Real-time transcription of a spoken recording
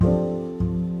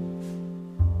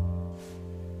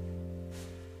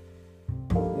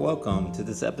Welcome to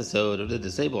this episode of The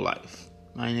Disabled Life.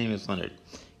 My name is Leonard.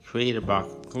 Creator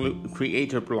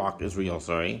block is real,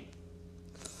 sorry.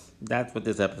 That's what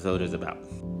this episode is about.